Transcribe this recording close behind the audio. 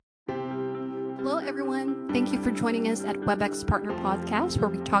Hello, everyone. Thank you for joining us at WebEx Partner Podcast,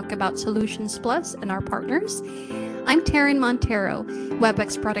 where we talk about Solutions Plus and our partners. I'm Taryn Montero,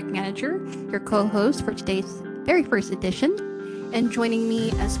 WebEx Product Manager, your co-host for today's very first edition. And joining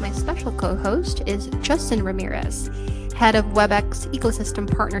me as my special co-host is Justin Ramirez, Head of WebEx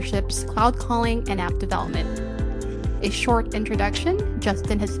Ecosystem Partnerships, Cloud Calling, and App Development. A short introduction: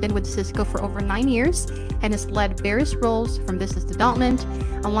 Justin has been with Cisco for over 9 years and has led various roles from business development,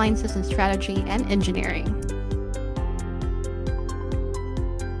 alliances and strategy, and engineering.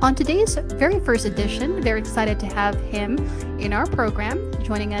 On today's very first edition, very excited to have him in our program.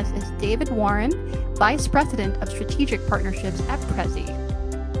 Joining us is David Warren, Vice President of Strategic Partnerships at Prezi.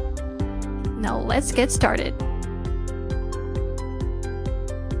 Now let's get started.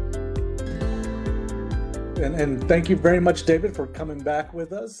 And thank you very much, David, for coming back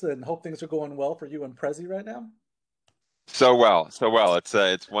with us, and hope things are going well for you and Prezi right now. So well.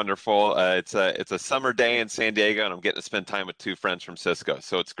 It's wonderful. It's a summer day in San Diego, and I'm getting to spend time with two friends from Cisco,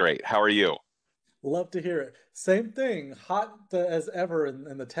 so it's great. How are you? Love to hear it. Same thing, hot as ever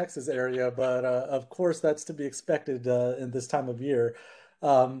in the Texas area, but of course that's to be expected in this time of year.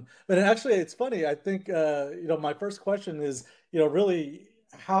 But actually, it's funny. I think my first question is, really,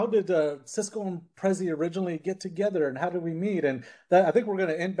 how did Cisco and Prezi originally get together, and how did we meet? And that, I think we're going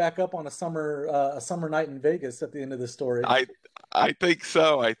to end back up on a summer night in Vegas at the end of the story. I think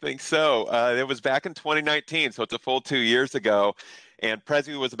so. It was back in 2019, so it's a full 2 years ago. And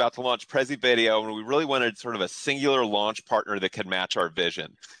Prezi was about to launch Prezi Video, and we really wanted sort of a singular launch partner that could match our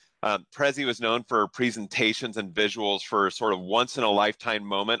vision. Prezi was known for presentations and visuals for sort of once-in-a-lifetime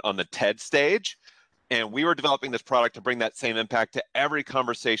moment on the TED stage. And we were developing this product to bring that same impact to every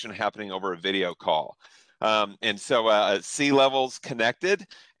conversation happening over a video call. And so C-levels connected,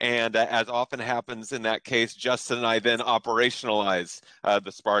 and as often happens in that case, Justin and I then operationalize the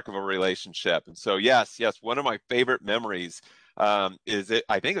spark of a relationship. And so yes, one of my favorite memories I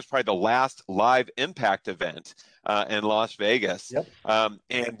think it's probably the last live impact event in Las Vegas. Yep.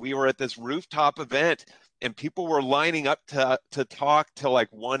 And we were at this rooftop event, and people were lining up to talk till like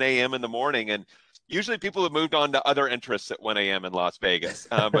 1 a.m. in the morning. And usually people have moved on to other interests at 1 a.m. in Las Vegas,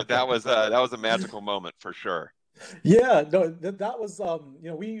 but that was a magical moment for sure. Yeah, no, that was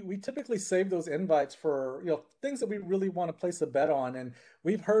we typically save those invites for things that we really want to place a bet on, and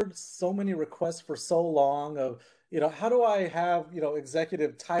we've heard so many requests for so long of how do I have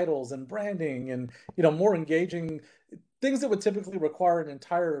executive titles and branding and more engaging things that would typically require an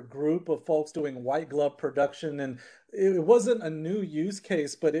entire group of folks doing white glove production, and it wasn't a new use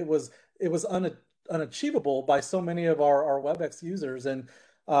case, but it was unachievable by so many of our WebEx users. And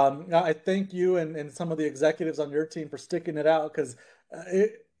I thank you and some of the executives on your team for sticking it out, because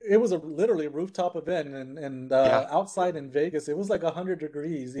it was literally a rooftop event, and outside in Vegas, it was like 100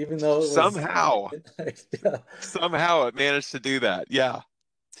 degrees, even though it was somehow it managed to do that. Yeah.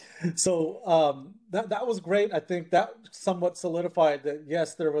 So that was great. I think that somewhat solidified that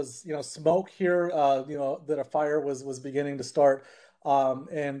yes, there was smoke here, that a fire was beginning to start.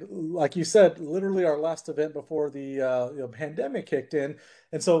 And like you said, literally our last event before the pandemic kicked in.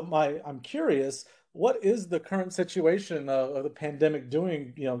 And so I'm curious, what is the current situation of the pandemic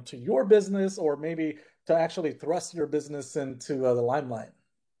doing, to your business, or maybe to actually thrust your business into the limelight?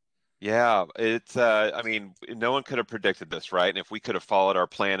 Yeah, I mean, no one could have predicted this, right? And if we could have followed our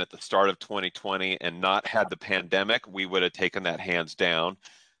plan at the start of 2020 and not had the pandemic, we would have taken that hands down.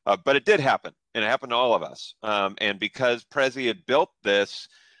 But it did happen, and it happened to all of us. And because Prezi had built this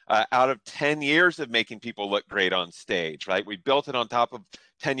out of 10 years of making people look great on stage, right? We built it on top of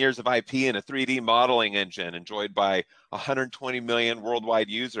 10 years of IP and a 3D modeling engine enjoyed by 120 million worldwide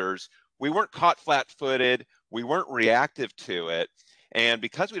users. We weren't caught flat-footed. We weren't reactive to it. And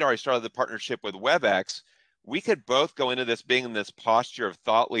because we'd already started the partnership with WebEx, we could both go into this being in this posture of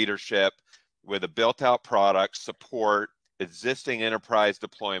thought leadership with a built-out product, support, existing enterprise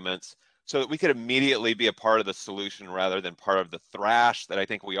deployments, so that we could immediately be a part of the solution rather than part of the thrash that I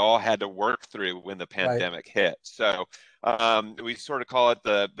think we all had to work through when the pandemic hit. So we sort of call it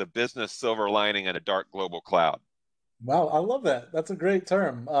the business silver lining in a dark global cloud. Wow, I love that. That's a great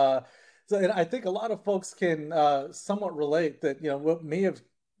term. And I think a lot of folks can somewhat relate that what may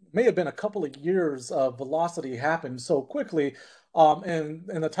have been a couple of years of velocity happened so quickly, and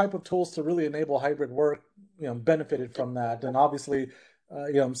the type of tools to really enable hybrid work benefited from that. And obviously,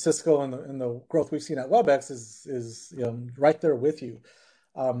 Cisco and the growth we've seen at WebEx is right there with you.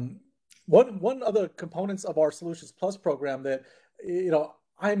 One other components of our Solutions Plus program that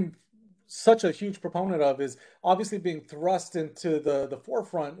I'm such a huge proponent of is obviously being thrust into the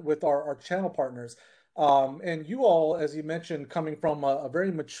forefront with our channel partners. And you all, as you mentioned, coming from a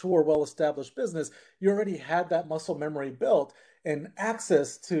very mature, well-established business, you already had that muscle memory built, and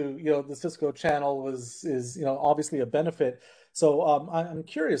access to the Cisco channel is obviously a benefit. So I'm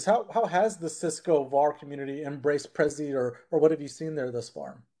curious, how has the Cisco VAR community embraced Prezi, or what have you seen there thus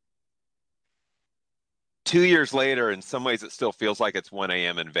far? 2 years later, in some ways, it still feels like it's 1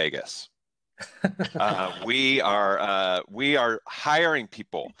 a.m. in Vegas. We are hiring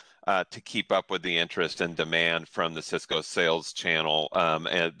people to keep up with the interest and demand from the Cisco sales channel,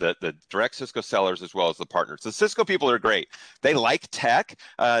 and the direct Cisco sellers as well as the partners. The Cisco people are great. They like tech.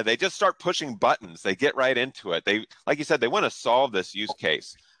 They just start pushing buttons. They get right into it. They, like you said, they want to solve this use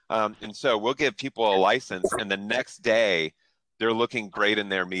case. And so we'll give people a license, and the next day they're looking great in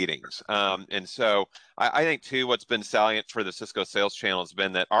their meetings. And so I think too, what's been salient for the Cisco sales channel has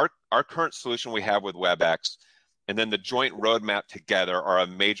been that our current solution we have with WebEx and then the joint roadmap together are a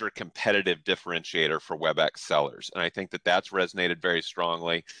major competitive differentiator for WebEx sellers. And I think that that's resonated very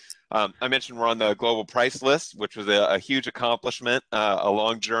strongly. I mentioned we're on the global price list, which was a huge accomplishment, a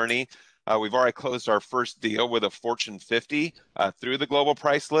long journey. We've already closed our first deal with a Fortune 50 through the global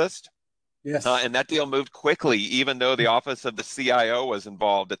price list. Yes. And that deal moved quickly, even though the office of the CIO was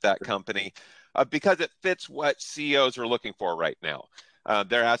involved at that company, because it fits what CEOs are looking for right now.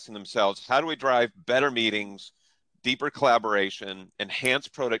 They're asking themselves, how do we drive better meetings, deeper collaboration, enhance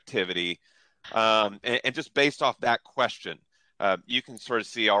productivity? And just based off that question, you can sort of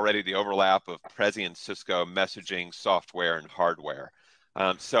see already the overlap of Prezi and Cisco messaging, software, and hardware.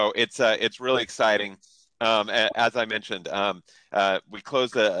 So it's really exciting. As I mentioned, we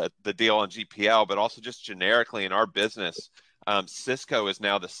closed the deal on GPL, but also just generically in our business, Cisco is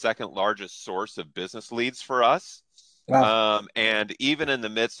now the second largest source of business leads for us. Wow. And even in the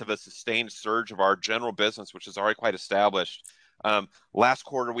midst of a sustained surge of our general business, which is already quite established, last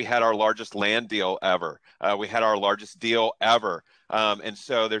quarter we had our largest land deal ever. We had our largest deal ever. And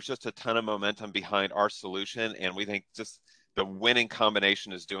so there's just a ton of momentum behind our solution, and we think just the winning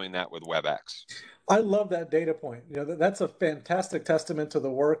combination is doing that with WebEx. I love that data point. That's a fantastic testament to the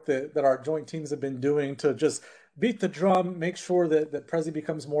work that our joint teams have been doing to just beat the drum, make sure that Prezi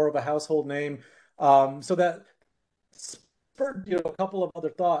becomes more of a household name. So that spurred a couple of other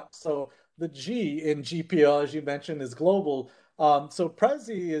thoughts. So the G in GPL, as you mentioned, is global. So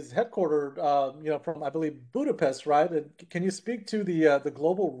Prezi is headquartered, from I believe Budapest, right? And can you speak to the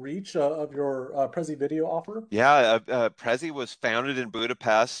global reach of your Prezi video offer? Yeah, Prezi was founded in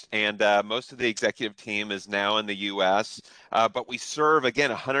Budapest, and most of the executive team is now in the US. But we serve, again,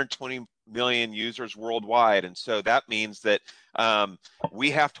 120 million users worldwide. And so that means that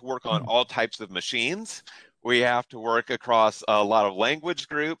we have to work on all types of machines. We have to work across a lot of language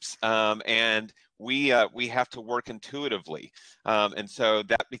groups, and we have to work intuitively. And so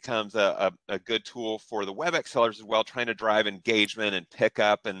that becomes a good tool for the WebEx sellers as well, trying to drive engagement and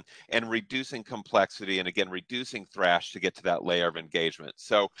pickup and reducing complexity and, again, reducing thrash to get to that layer of engagement.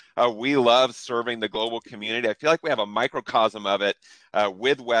 So we love serving the global community. I feel like we have a microcosm of it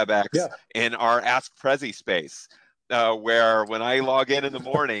with WebEx Yeah. in our Ask Prezi space, where when I log in the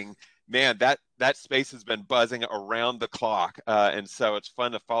morning, man, that space has been buzzing around the clock. And so it's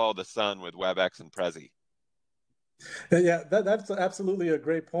fun to follow the sun with WebEx and Prezi. Yeah, that's absolutely a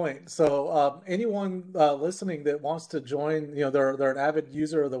great point. So anyone listening that wants to join, they're an avid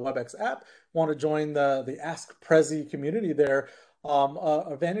user of the WebEx app, want to join the Ask Prezi community there.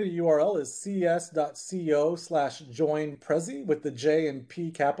 A vanity URL is cs.co/join Prezi with the J and P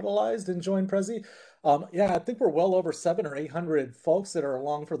capitalized in join Prezi. Yeah, I think we're well over 700 or 800 folks that are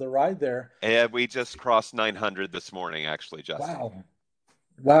along for the ride there. And we just crossed 900 this morning, actually, Justin. Wow.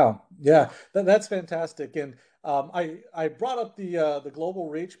 Wow. Yeah, that's fantastic. And I brought up the global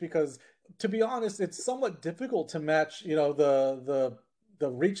reach because, to be honest, it's somewhat difficult to match, the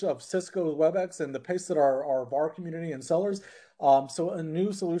reach of Cisco WebEx and the pace that our VAR community and sellers. So a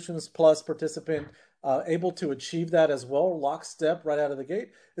new Solutions Plus participant able to achieve that as well, lockstep right out of the gate,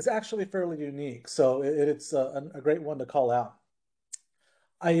 is actually fairly unique. So it's a great one to call out.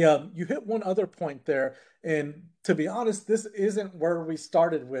 You hit one other point there, and to be honest, this isn't where we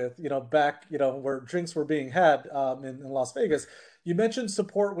started with, back, where drinks were being had in Las Vegas. You mentioned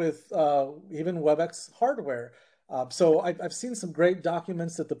support with even WebEx hardware. So I've seen some great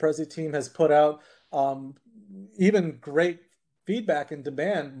documents that the Prezi team has put out, even great feedback and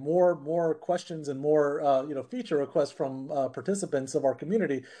demand, more questions and more feature requests from participants of our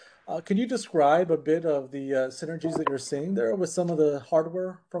community. Can you describe a bit of the synergies that you're seeing there with some of the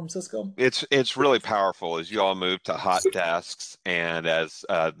hardware from Cisco? It's really powerful as you all move to hot desks, and as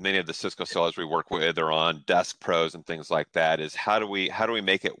many of the Cisco sellers we work with are on Desk Pros and things like that. Is how do we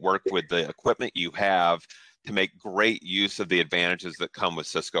make it work with the equipment you have to make great use of the advantages that come with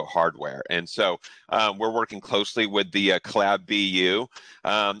Cisco hardware? And so we're working closely with the Collab BU,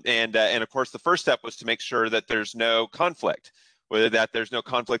 and of course the first step was to make sure that there's no conflict. Whether that there's no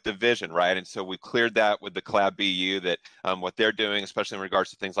conflict of vision, right? And so we cleared that with the Collab BU that what they're doing, especially in regards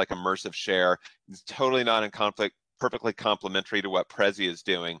to things like immersive share, is totally not in conflict, perfectly complementary to what Prezi is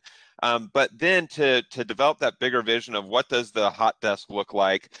doing. But then to develop that bigger vision of what does the hot desk look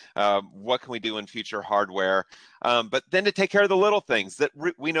like, what can we do in future hardware, but then to take care of the little things that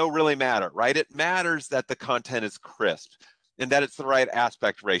we know really matter, right? It matters that the content is crisp, and that it's the right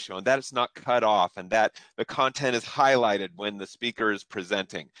aspect ratio, and that it's not cut off, and that the content is highlighted when the speaker is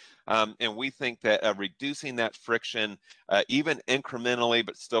presenting. And we think that reducing that friction, even incrementally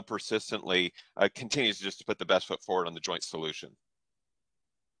but still persistently, continues just to put the best foot forward on the joint solution.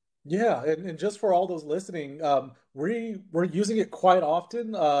 Yeah, and just for all those listening, we're using it quite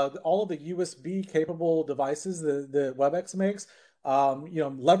often. All of the USB capable devices that WebEx makes,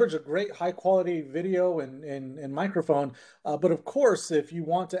 leverage a great high quality video and microphone. But of course, if you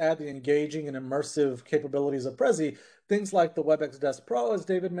want to add the engaging and immersive capabilities of Prezi, things like the WebEx Desk Pro, as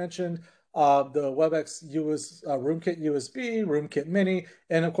David mentioned, the WebEx RoomKit USB, RoomKit Mini,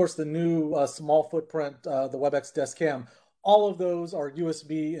 and of course the new small footprint, the WebEx Desk Cam. All of those are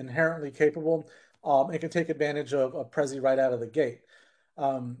USB inherently capable and can take advantage of Prezi right out of the gate.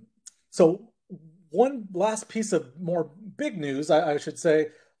 So one last piece of more big news, I should say,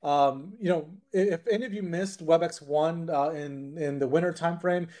 if any of you missed WebEx 1 in the winter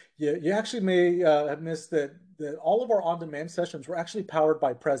timeframe, you actually may have missed that all of our on-demand sessions were actually powered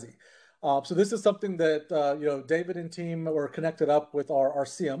by Prezi. So this is something that, David and team were connected up with our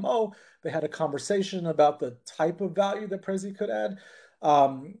CMO. They had a conversation about the type of value that Prezi could add.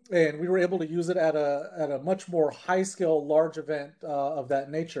 And we were able to use it at a much more high scale, large event of that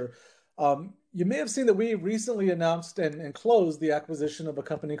nature. You may have seen that we recently announced and closed the acquisition of a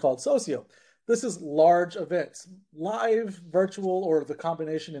company called Socio. This is large events, live, virtual, or the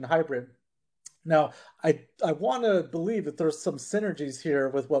combination in hybrid. Now, I want to believe that there's some synergies here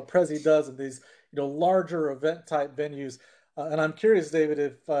with what Prezi does in these larger event type venues. And I'm curious, David,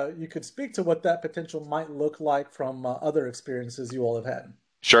 if you could speak to what that potential might look like from other experiences you all have had.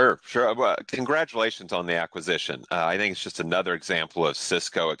 Sure. Well, congratulations on the acquisition. I think it's just another example of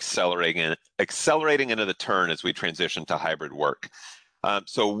Cisco accelerating into the turn as we transition to hybrid work.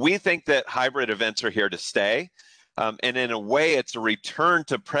 So we think that hybrid events are here to stay. And in a way, it's a return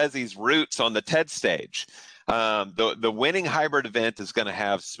to Prezi's roots on the TED stage. The winning hybrid event is going to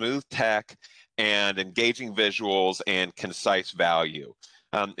have smooth tech and engaging visuals and concise value.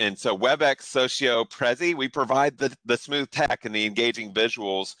 And so WebEx, Socio, Prezi, we provide the smooth tech and the engaging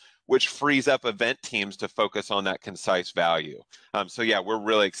visuals, which frees up event teams to focus on that concise value. So yeah, we're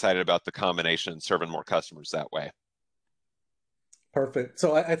really excited about the combination and serving more customers that way. Perfect.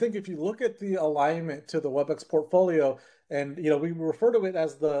 So I think if you look at the alignment to the WebEx portfolio, and we refer to it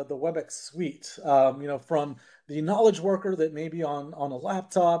as the WebEx suite, from the knowledge worker that may be on a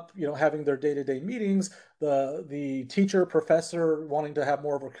laptop, having their day-to-day meetings, the teacher, professor wanting to have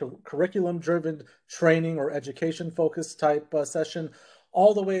more of a curriculum-driven training or education-focused type session,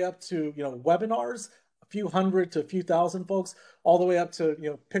 all the way up to webinars, a few hundred to a few thousand folks, all the way up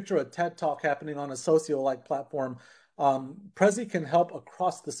to picture a TED Talk happening on a Socio-like platform. Prezi can help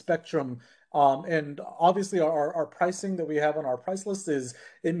across the spectrum. And obviously our pricing that we have on our price list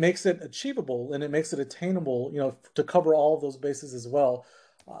it makes it achievable and it makes it attainable, to cover all of those bases as well.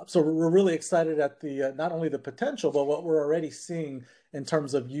 So we're really excited at the not only the potential, but what we're already seeing in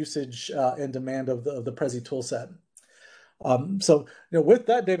terms of usage and demand of the Prezi toolset. So with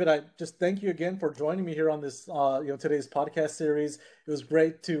that, David, I just thank you again for joining me here on this today's podcast series. It was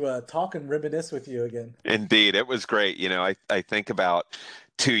great to talk and reminisce with you again. Indeed, it was great. I think about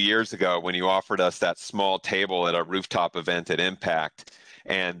 2 years ago when you offered us that small table at a rooftop event at Impact.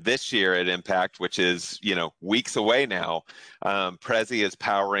 And this year at Impact, which is, weeks away now, Prezi is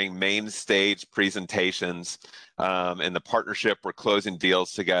powering main stage presentations. In the partnership, we're closing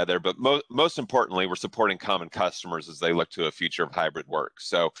deals together. But most importantly, we're supporting common customers as they look to a future of hybrid work.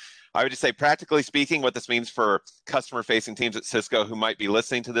 So I would just say, practically speaking, what this means for customer-facing teams at Cisco who might be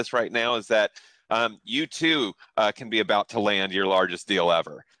listening to this right now is that you too can be about to land your largest deal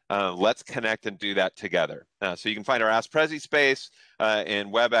ever. Let's connect and do that together. So you can find our Ask Prezi space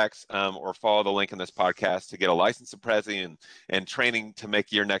in WebEx, or follow the link in this podcast to get a license to Prezi and training to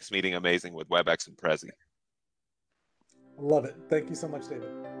make your next meeting amazing with WebEx and Prezi. Love it. Thank you so much, David.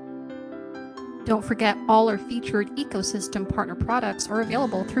 Don't forget, all our featured ecosystem partner products are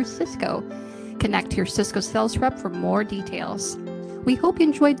available through Cisco. Connect to your Cisco sales rep for more details. We hope you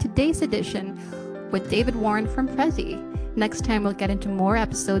enjoyed today's edition with David Warren from Prezi. Next time, we'll get into more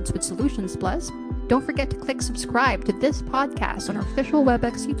episodes with Solutions Plus. Don't forget to click subscribe to this podcast on our official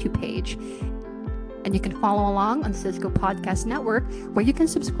WebEx YouTube page. And you can follow along on Cisco Podcast Network, where you can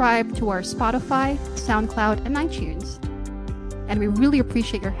subscribe to our Spotify, SoundCloud, and iTunes. And we really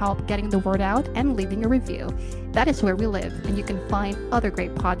appreciate your help getting the word out and leaving a review. That is where we live, and you can find other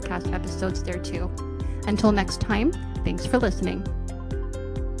great podcast episodes there too. Until next time, thanks for listening.